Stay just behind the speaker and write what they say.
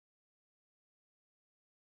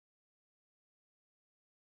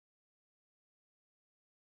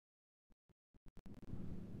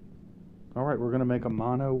Alright, we're going to make a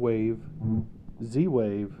Mono-Wave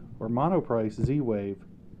Z-Wave, or Monoprice Z-Wave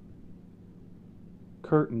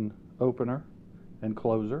curtain opener and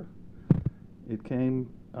closer. It came,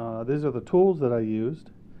 these are the tools that I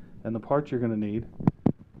used and the parts you're going to need.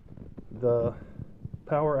 The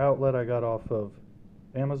power outlet I got off of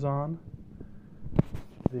Amazon.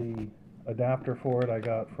 The adapter for it I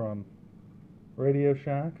got from Radio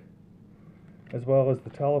Shack, as well as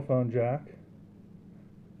the telephone jack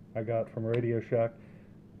I got from Radio Shack.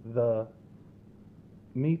 The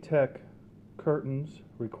MEtech curtains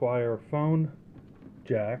require phone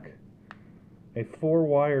jack, a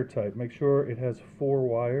 4-wire type. Make sure it has 4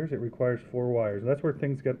 wires. It requires 4 wires. That's where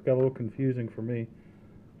things got a little confusing for me,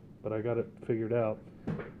 but I got it figured out.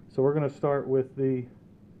 So we're going to start with the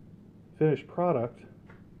finished product.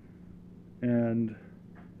 And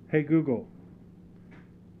hey Google,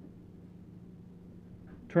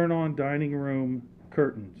 turn on dining room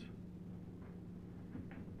curtains.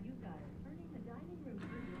 You got it. Turning the dining room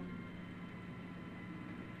curtain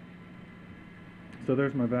on. So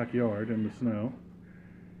there's my backyard in the snow.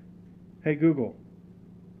 Hey Google,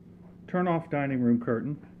 turn off dining room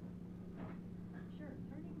curtain. Sure,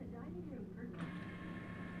 turning the dining room curtain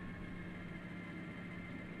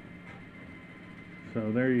on.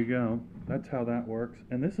 So there you go. That's how that works.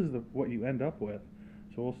 And this is what you end up with.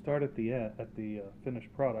 So we'll start at the finished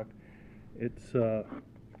product. It's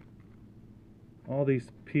all these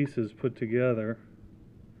pieces put together.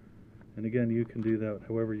 And again, you can do that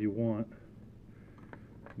however you want.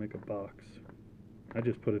 Make a box. I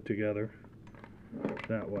just put it together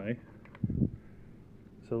that way.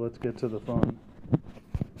 So let's get to the fun.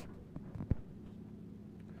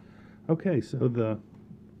 Okay, so the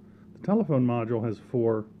telephone module has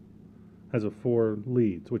 4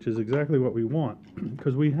 leads, which is exactly what we want,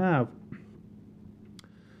 because we have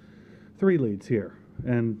 3 leads here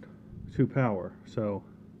and 2 power. So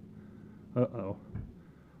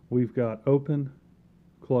we've got open,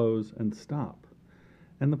 close, and stop,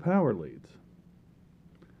 and the power leads.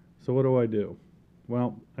 So what do?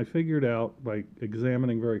 Well, I figured out by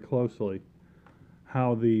examining very closely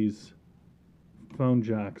how these phone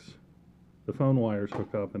jacks, the phone wires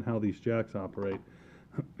hook up, and how these jacks operate.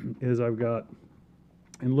 Is I've got,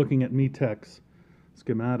 in looking at MEtech's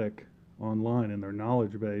schematic online in their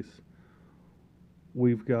knowledge base,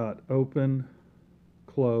 we've got open,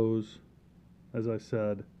 close, as I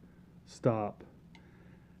said, stop,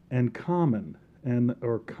 and common,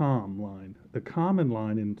 or COM line. The common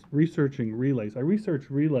line, in researching relays, I researched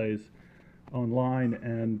relays online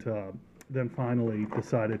and then finally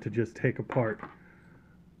decided to just take apart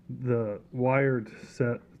the wired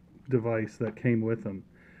set device that came with them.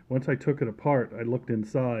 Once I took it apart, I looked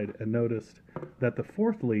inside and noticed that the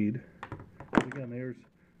 4th lead, again,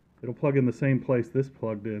 it'll plug in the same place this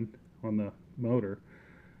plugged in on the motor.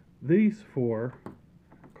 These 4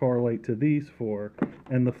 correlate to these 4,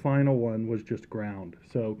 and the final one was just ground.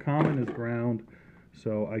 So common is ground,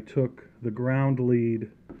 so I took the ground lead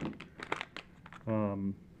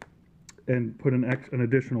and put an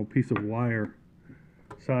additional piece of wire,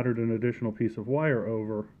 soldered an additional piece of wire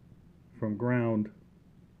over from ground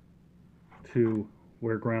to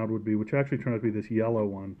where ground would be, which actually turned out to be this yellow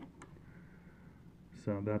one.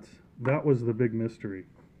 So that was the big mystery.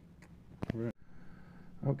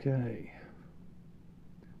 Okay.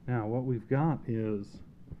 Now what we've got is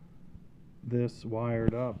this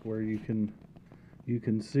wired up where you can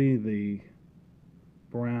see the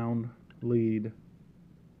brown lead,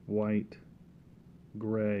 white,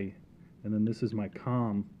 gray, and then this is my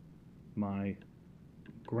COM, my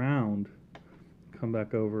ground. Come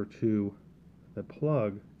back over to the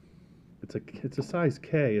plug. It's a size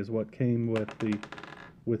K is what came with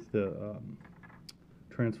the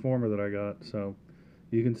transformer that I got. So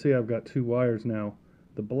you can see I've got 2 wires now.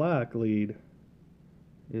 The black lead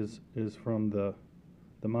is from the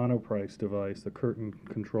Monoprice device, the curtain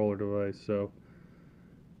controller device. So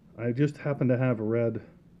I just happen to have a red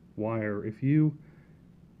wire. If you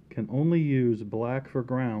can only use black for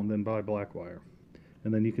ground, then buy black wire.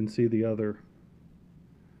 And then you can see the other,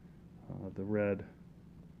 the red,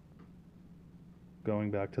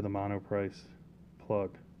 going back to the Monoprice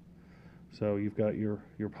plug. So you've got your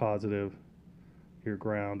positive, your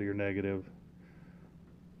ground, your negative.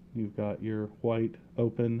 You've got your white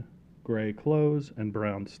open, gray close, and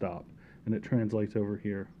brown stop. And it translates over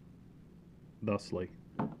here thusly.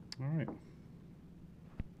 All right.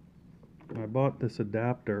 I bought this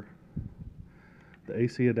adapter, the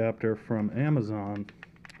AC adapter from Amazon.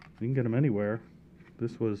 You can get them anywhere.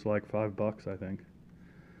 This was like $5, I think.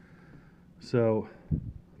 So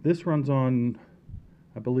this runs on,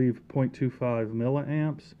 I believe, 0.25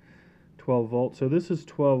 milliamps, 12 volts. So this is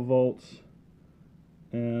 12 volts,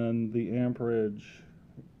 and the amperage,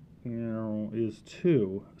 is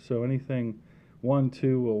 2. So anything 1,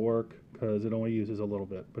 2 will work because it only uses a little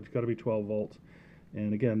bit. But it's got to be 12 volts.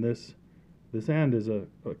 And again, this end is a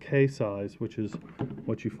K size, which is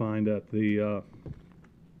what you find at the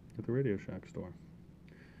Radio Shack store.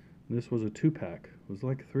 This was a 2-pack. It was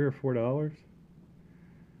like $3 or $4.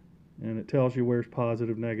 And it tells you where's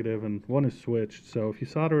positive, negative, and one is switched. So if you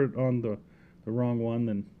solder it on the wrong one,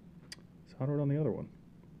 then solder it on the other one.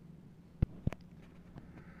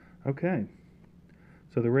 Okay.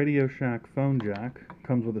 So the Radio Shack phone jack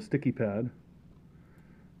comes with a sticky pad.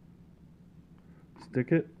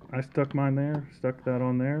 Stick it. I stuck mine there. Stuck that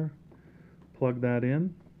on there. Plug that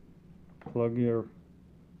in. Plug your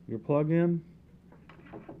plug in.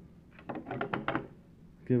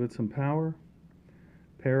 Give it some power.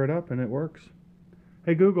 Pair it up and it works.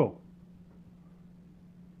 Hey Google,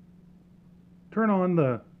 turn on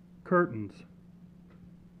the curtains.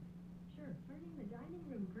 Sure, turning the dining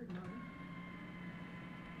room curtain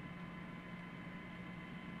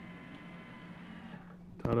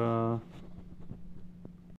on. Ta-da.